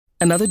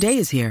Another day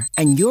is here,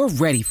 and you're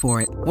ready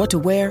for it. What to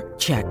wear?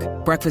 Check.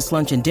 Breakfast,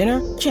 lunch, and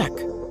dinner? Check.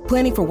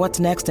 Planning for what's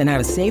next and how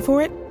to save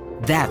for it?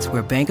 That's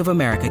where Bank of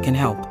America can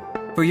help.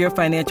 For your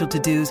financial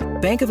to-dos,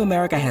 Bank of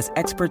America has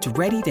experts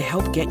ready to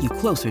help get you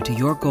closer to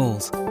your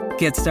goals.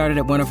 Get started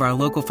at one of our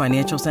local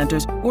financial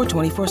centers or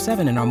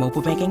 24/7 in our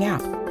mobile banking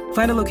app.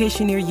 Find a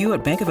location near you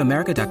at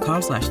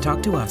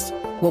bankofamerica.com/talktous.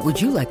 What would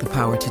you like the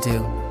power to do?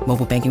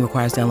 Mobile banking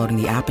requires downloading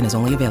the app and is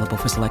only available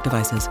for select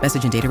devices.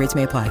 Message and data rates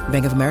may apply.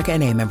 Bank of America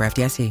N.A., member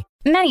FDIC.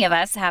 Many of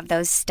us have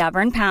those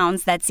stubborn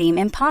pounds that seem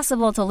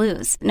impossible to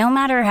lose, no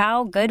matter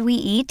how good we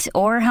eat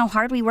or how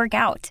hard we work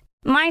out.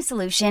 My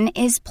solution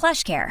is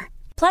PlushCare.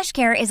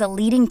 PlushCare is a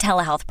leading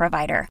telehealth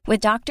provider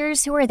with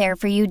doctors who are there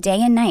for you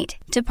day and night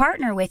to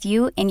partner with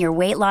you in your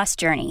weight loss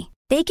journey.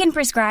 They can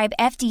prescribe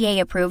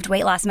FDA-approved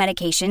weight loss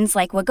medications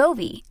like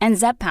Wegovy and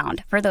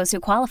Zepbound for those who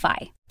qualify.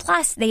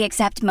 Plus, they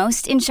accept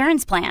most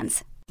insurance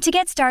plans. To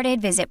get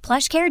started, visit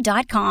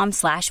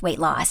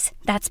plushcare.com/weightloss.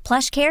 That's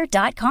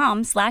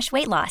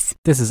plushcare.com/weightloss.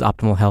 This is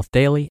Optimal Health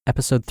Daily,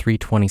 episode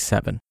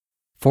 327.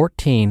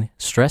 14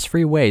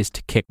 Stress-Free Ways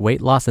to Kick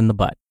Weight Loss in the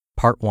Butt,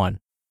 Part 1,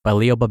 by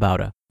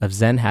Babauta of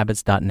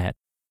ZenHabits.net.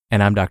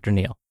 And I'm Dr.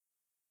 Neil.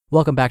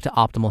 Welcome back to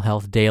Optimal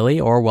Health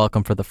Daily, or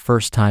welcome for the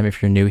first time if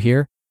you're new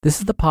here. This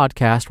is the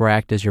podcast where I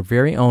act as your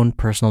very own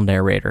personal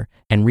narrator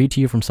and read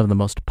to you from some of the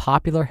most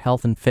popular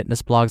health and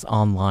fitness blogs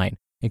online,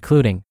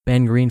 including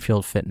Ben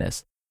Greenfield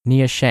Fitness,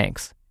 Nia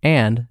Shanks,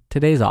 and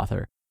today's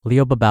author,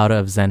 Leo Babauta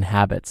of Zen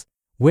Habits,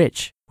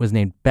 which was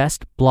named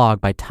Best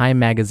Blog by Time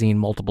Magazine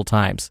multiple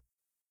times.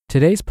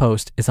 Today's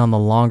post is on the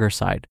longer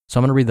side, so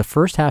I'm going to read the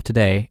first half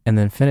today and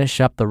then finish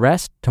up the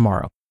rest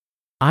tomorrow.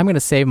 I'm going to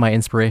save my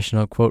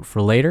inspirational quote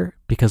for later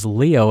because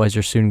Leo, as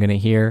you're soon going to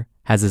hear,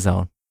 has his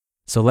own.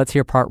 So let's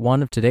hear part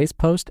 1 of today's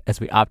post as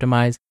we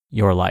optimize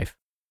your life.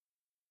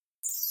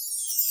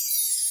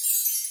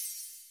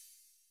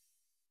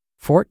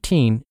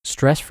 14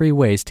 Stress-Free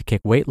Ways to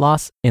Kick Weight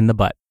Loss in the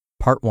Butt,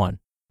 Part 1,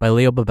 by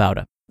Leo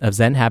Babauta of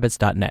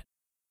ZenHabits.net.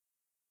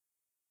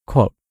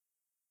 Quote,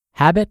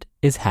 "Habit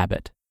is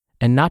habit,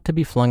 and not to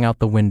be flung out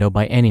the window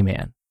by any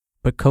man,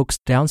 but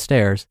coaxed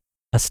downstairs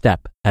a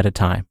step at a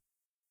time."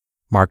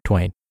 Mark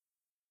Twain.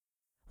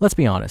 Let's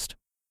be honest.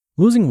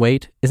 Losing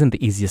weight isn't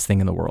the easiest thing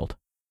in the world.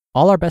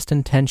 All our best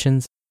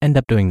intentions end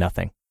up doing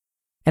nothing.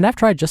 And I've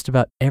tried just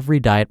about every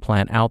diet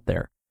plan out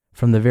there,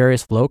 from the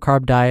various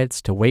low-carb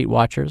diets to Weight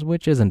Watchers,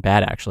 which isn't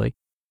bad actually,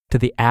 to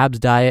the abs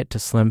diet to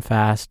slim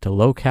fast to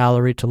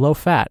low-calorie to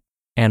low-fat,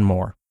 and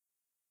more.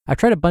 I've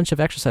tried a bunch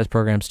of exercise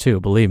programs too,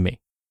 believe me.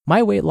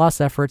 My weight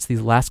loss efforts these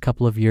last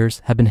couple of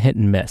years have been hit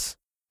and miss,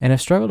 and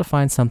I've struggled to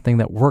find something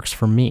that works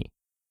for me.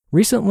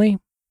 Recently,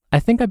 I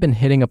think I've been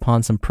hitting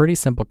upon some pretty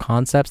simple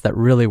concepts that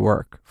really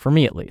work, for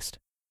me at least.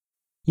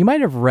 You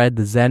might have read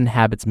the Zen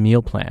Habits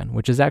meal plan,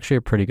 which is actually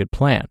a pretty good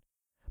plan.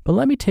 But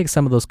let me take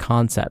some of those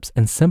concepts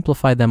and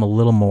simplify them a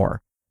little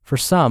more for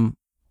some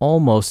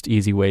almost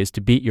easy ways to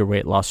beat your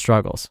weight loss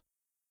struggles.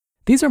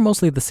 These are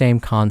mostly the same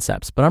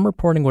concepts, but I'm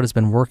reporting what has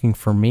been working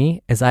for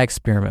me as I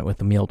experiment with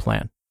the meal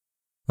plan.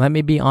 Let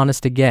me be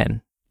honest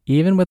again,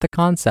 even with the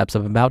concepts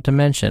I'm about to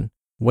mention,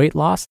 weight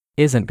loss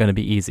isn't going to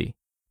be easy.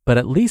 But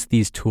at least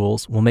these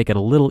tools will make it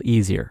a little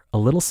easier, a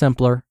little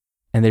simpler,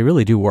 and they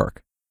really do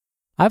work.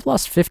 I've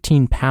lost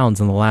 15 pounds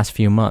in the last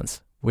few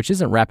months, which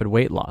isn't rapid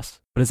weight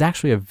loss, but is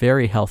actually a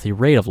very healthy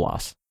rate of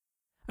loss.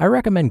 I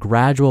recommend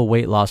gradual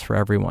weight loss for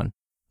everyone.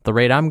 The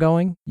rate I'm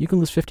going, you can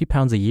lose 50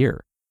 pounds a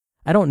year.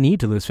 I don't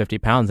need to lose 50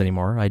 pounds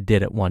anymore. I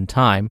did at one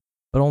time,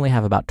 but only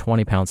have about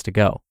 20 pounds to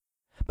go.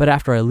 But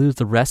after I lose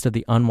the rest of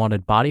the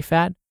unwanted body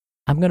fat,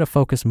 I'm going to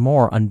focus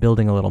more on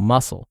building a little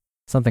muscle,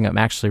 something I'm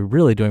actually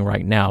really doing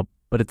right now,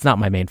 but it's not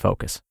my main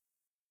focus.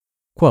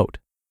 Quote,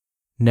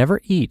 "Never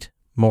eat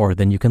more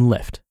than you can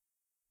lift."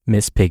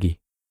 Miss Piggy.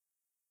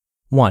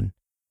 1.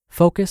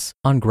 Focus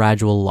on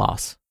gradual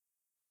loss.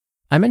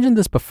 I mentioned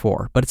this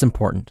before, but it's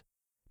important.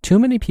 Too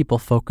many people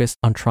focus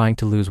on trying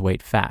to lose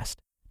weight fast,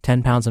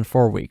 10 pounds in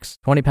 4 weeks,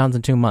 20 pounds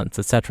in 2 months,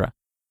 etc.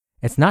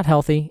 It's not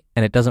healthy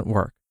and it doesn't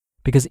work,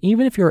 because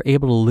even if you're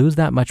able to lose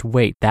that much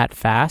weight that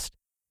fast,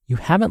 you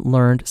haven't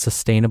learned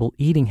sustainable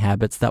eating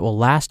habits that will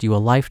last you a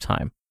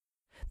lifetime.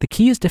 The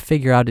key is to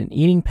figure out an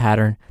eating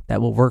pattern that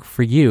will work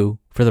for you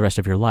for the rest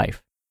of your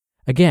life.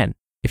 Again,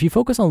 if you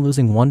focus on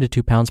losing 1 to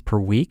 2 pounds per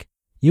week,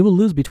 you will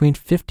lose between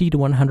 50 to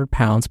 100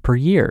 pounds per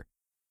year.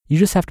 You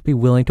just have to be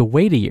willing to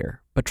wait a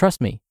year. But trust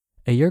me,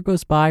 a year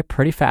goes by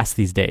pretty fast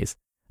these days.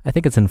 I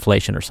think it's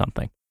inflation or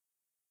something.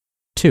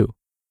 2.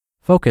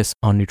 Focus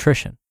on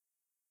nutrition.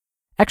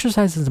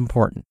 Exercise is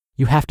important.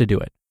 You have to do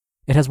it.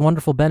 It has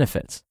wonderful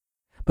benefits.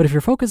 But if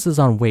your focus is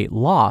on weight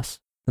loss,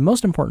 the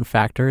most important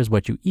factor is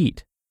what you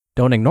eat.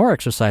 Don't ignore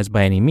exercise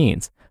by any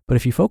means, but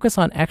if you focus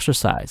on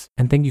exercise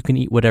and think you can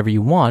eat whatever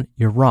you want,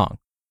 you're wrong.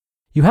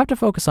 You have to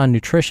focus on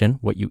nutrition,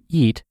 what you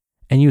eat,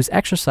 and use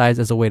exercise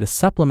as a way to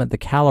supplement the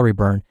calorie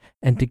burn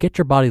and to get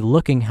your body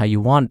looking how you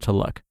want it to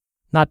look,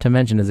 not to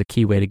mention as a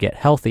key way to get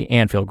healthy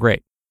and feel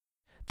great.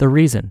 The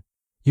reason: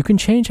 you can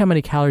change how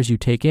many calories you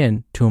take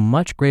in to a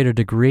much greater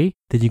degree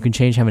than you can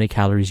change how many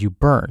calories you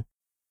burn.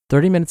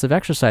 30 minutes of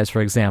exercise,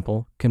 for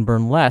example, can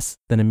burn less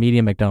than a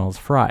medium McDonald's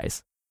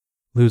fries.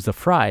 Lose the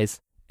fries,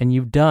 and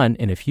you've done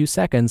in a few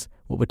seconds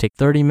what would take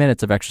 30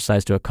 minutes of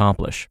exercise to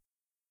accomplish.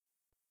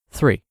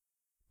 3.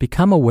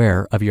 Become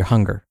aware of your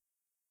hunger.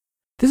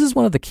 This is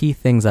one of the key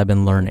things I've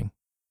been learning.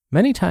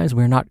 Many times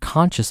we're not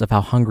conscious of how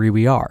hungry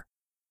we are.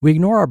 We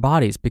ignore our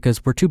bodies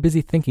because we're too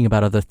busy thinking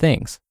about other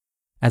things.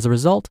 As a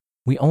result,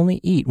 we only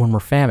eat when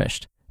we're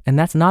famished, and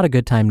that's not a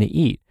good time to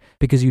eat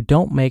because you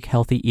don't make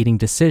healthy eating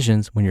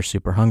decisions when you're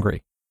super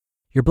hungry.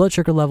 Your blood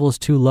sugar level is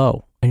too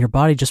low, and your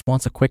body just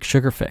wants a quick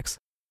sugar fix.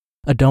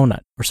 A donut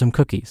or some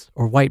cookies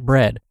or white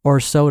bread or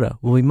a soda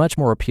will be much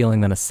more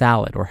appealing than a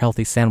salad or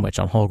healthy sandwich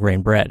on whole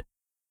grain bread.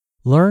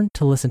 Learn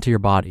to listen to your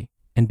body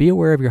and be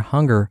aware of your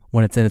hunger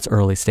when it's in its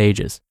early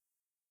stages.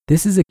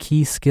 This is a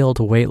key skill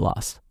to weight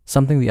loss,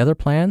 something the other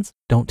plans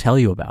don't tell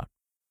you about.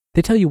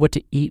 They tell you what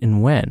to eat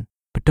and when,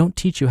 but don't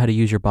teach you how to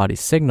use your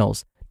body's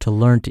signals to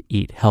learn to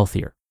eat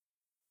healthier.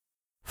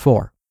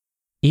 4.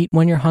 Eat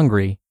when you're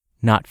hungry,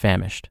 not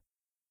famished.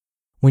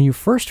 When you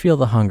first feel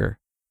the hunger,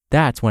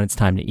 that's when it's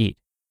time to eat.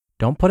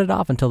 Don't put it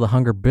off until the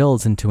hunger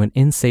builds into an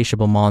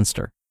insatiable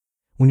monster.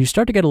 When you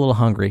start to get a little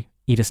hungry,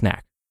 eat a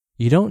snack.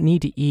 You don't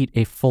need to eat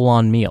a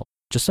full-on meal.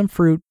 Just some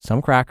fruit,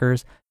 some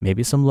crackers,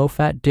 maybe some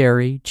low-fat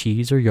dairy,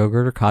 cheese or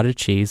yogurt or cottage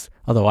cheese,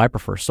 although I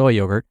prefer soy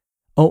yogurt,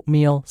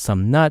 oatmeal,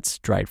 some nuts,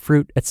 dried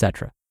fruit,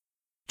 etc.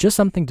 Just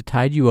something to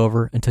tide you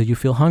over until you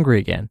feel hungry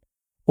again,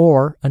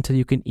 or until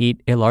you can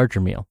eat a larger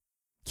meal.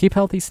 Keep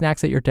healthy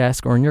snacks at your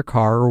desk or in your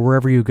car or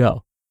wherever you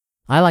go.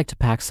 I like to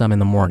pack some in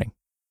the morning.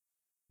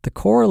 The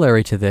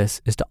corollary to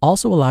this is to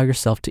also allow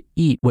yourself to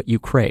eat what you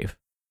crave.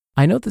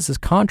 I know this is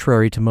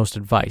contrary to most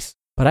advice,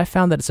 but I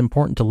found that it's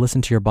important to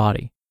listen to your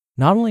body,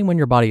 not only when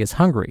your body is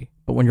hungry,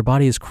 but when your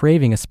body is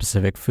craving a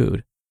specific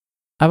food.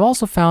 I've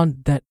also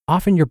found that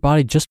often your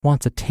body just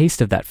wants a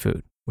taste of that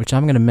food, which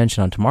I'm going to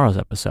mention on tomorrow's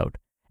episode.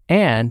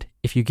 And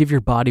if you give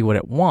your body what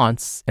it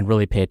wants and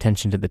really pay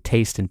attention to the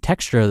taste and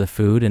texture of the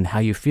food and how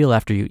you feel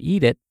after you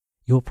eat it,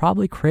 you'll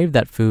probably crave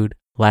that food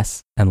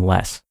less and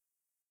less.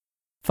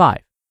 5.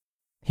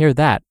 Hear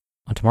that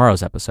on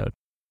tomorrow's episode.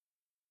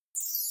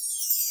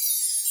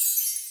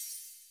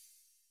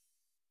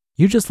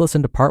 You just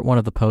listened to part 1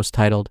 of the post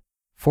titled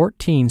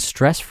 14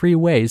 Stress-Free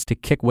Ways to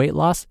Kick Weight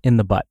Loss in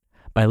the Butt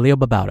by Leo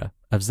Babauta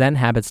of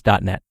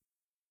ZenHabits.net.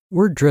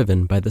 We're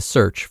driven by the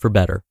search for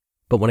better,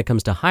 but when it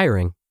comes to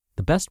hiring,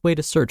 the best way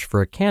to search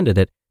for a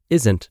candidate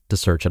isn't to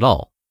search at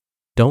all.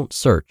 Don't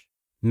search,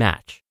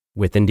 match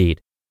with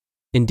Indeed.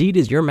 Indeed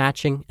is your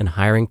matching and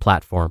hiring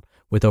platform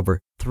with over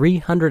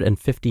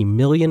 350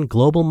 million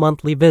global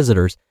monthly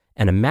visitors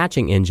and a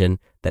matching engine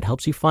that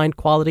helps you find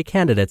quality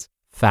candidates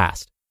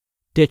fast.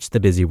 Ditch the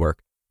busy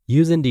work.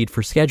 Use Indeed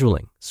for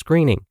scheduling,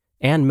 screening,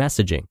 and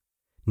messaging.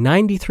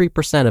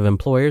 93% of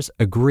employers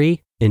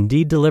agree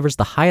Indeed delivers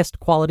the highest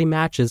quality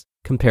matches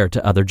compared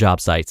to other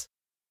job sites.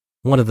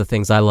 One of the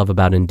things I love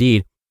about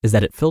Indeed is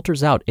that it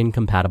filters out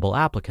incompatible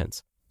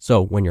applicants.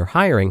 So when you're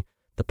hiring,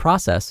 the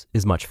process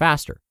is much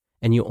faster,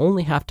 and you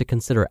only have to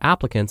consider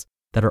applicants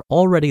that are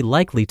already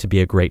likely to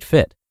be a great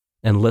fit.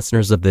 And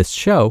listeners of this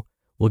show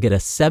will get a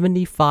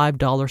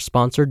 $75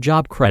 sponsored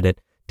job credit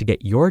to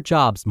get your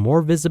jobs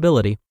more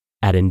visibility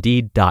at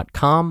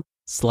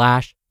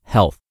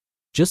Indeed.com/health.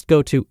 Just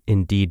go to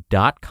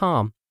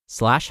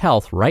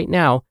Indeed.com/health right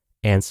now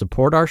and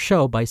support our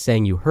show by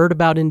saying you heard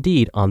about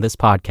Indeed on this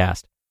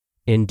podcast.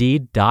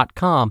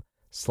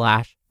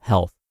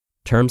 Indeed.com/health.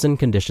 Terms and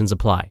conditions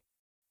apply.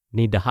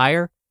 Need to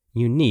hire?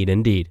 You need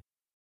Indeed.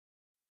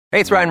 Hey,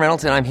 it's Ryan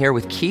Reynolds, and I'm here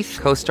with Keith,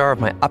 co-star of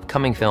my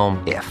upcoming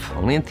film, If,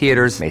 only in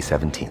theaters May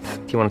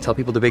 17th. Do you want to tell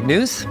people the big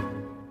news?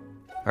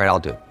 All right, I'll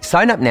do it.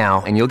 Sign up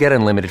now and you'll get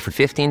unlimited for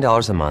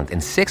 $15 a month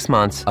and 6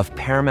 months of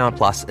Paramount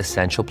Plus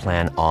Essential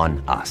Plan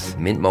on us.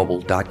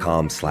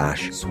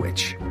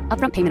 MintMobile.com/switch.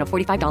 Upfront payment of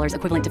 $45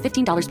 equivalent to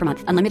 $15 per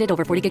month. Unlimited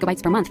over 40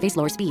 gigabytes per month. Face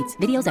lower speeds.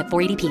 Videos at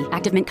 480p.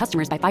 Active Mint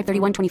customers by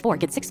 531.24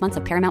 get 6 months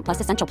of Paramount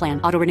Plus Essential Plan.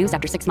 Auto renews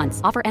after 6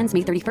 months. Offer ends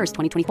May 31st,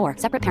 2024.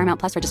 Separate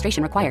Paramount Plus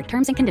registration required.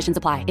 Terms and conditions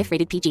apply if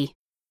rated PG.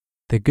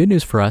 The good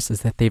news for us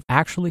is that they've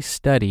actually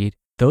studied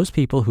those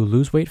people who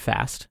lose weight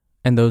fast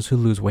and those who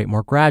lose weight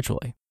more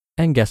gradually.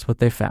 And guess what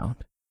they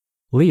found?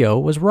 Leo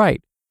was right.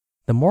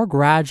 The more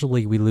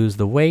gradually we lose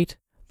the weight,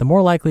 the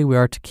more likely we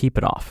are to keep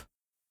it off.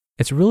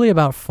 It's really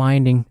about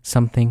finding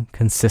something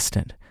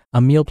consistent, a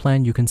meal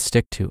plan you can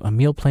stick to, a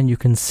meal plan you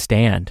can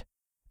stand,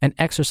 an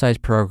exercise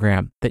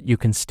program that you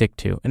can stick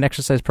to, an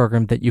exercise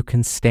program that you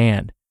can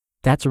stand.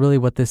 That's really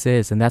what this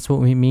is, and that's what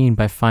we mean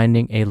by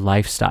finding a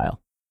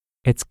lifestyle.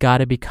 It's got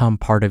to become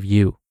part of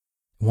you.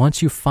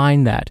 Once you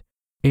find that,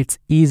 it's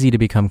easy to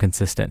become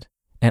consistent,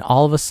 and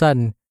all of a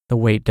sudden, the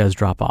weight does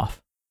drop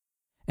off.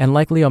 And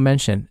like Leo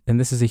mentioned, and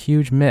this is a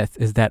huge myth,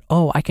 is that,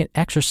 I can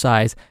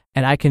exercise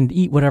and I can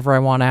eat whatever I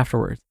want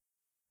afterwards.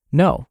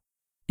 No.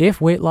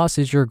 If weight loss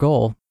is your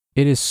goal,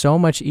 it is so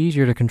much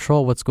easier to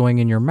control what's going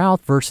in your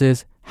mouth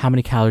versus how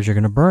many calories you're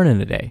going to burn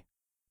in a day.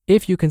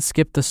 If you can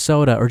skip the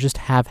soda or just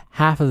have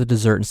half of the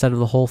dessert instead of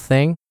the whole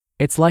thing,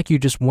 it's like you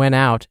just went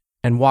out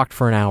and walked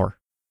for an hour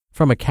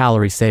from a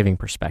calorie saving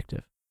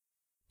perspective.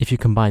 If you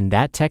combine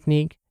that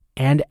technique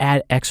and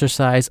add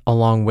exercise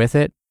along with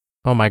it,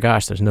 oh my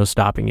gosh, there's no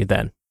stopping you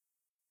then.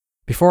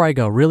 Before I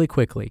go, really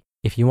quickly,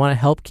 if you want to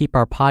help keep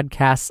our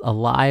podcasts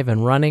alive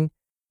and running,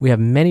 we have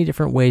many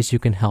different ways you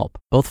can help,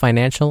 both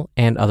financial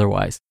and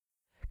otherwise.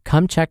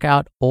 Come check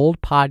out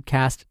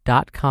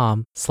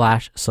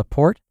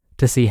oldpodcast.com/support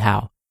to see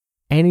how.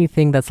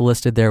 Anything that's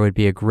listed there would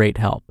be a great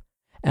help.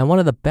 And one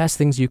of the best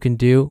things you can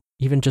do,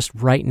 even just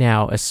right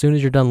now, as soon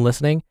as you're done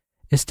listening,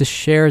 is to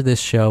share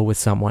this show with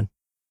someone.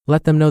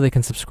 Let them know they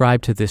can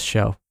subscribe to this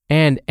show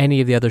and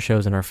any of the other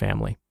shows in our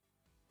family.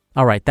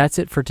 All right, that's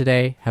it for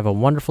today. Have a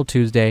wonderful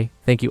Tuesday.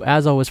 Thank you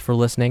as always for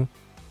listening.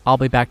 I'll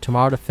be back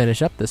tomorrow to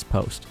finish up this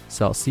post.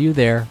 So I'll see you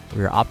there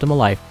where your optimal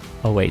life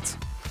awaits.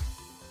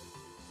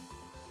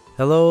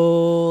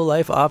 Hello,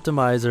 Life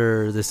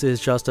Optimizer. This is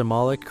Justin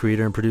Malik,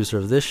 creator and producer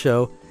of this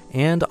show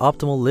and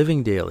Optimal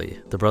Living Daily,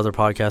 the brother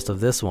podcast of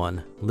this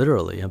one.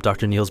 Literally, I'm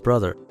Dr. Neil's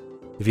brother.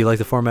 If you like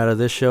the format of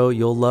this show,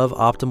 you'll love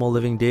Optimal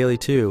Living Daily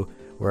too,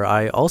 where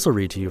I also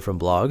read to you from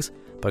blogs,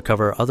 but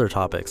cover other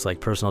topics like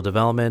personal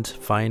development,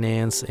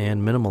 finance,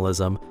 and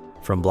minimalism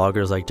from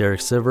bloggers like Derek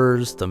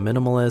Sivers, The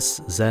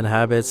Minimalists, Zen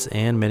Habits,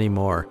 and many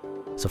more.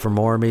 So for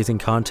more amazing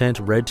content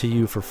read to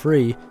you for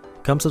free,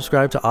 come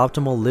subscribe to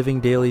Optimal Living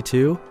Daily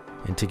too,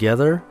 and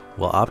together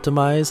we'll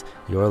optimize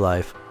your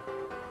life.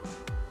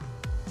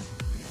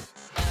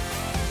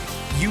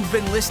 You've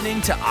been listening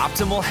to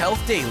Optimal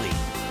Health Daily.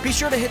 Be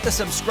sure to hit the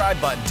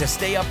subscribe button to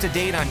stay up to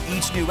date on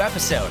each new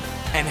episode,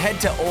 and head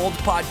to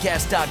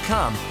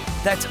oldpodcast.com.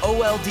 That's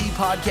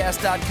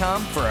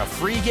oldpodcast.com for a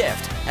free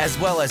gift, as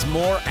well as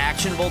more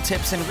actionable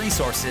tips and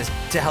resources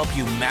to help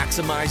you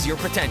maximize your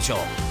potential.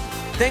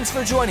 Thanks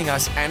for joining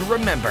us, and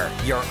remember,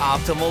 your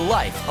optimal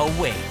life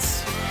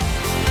awaits.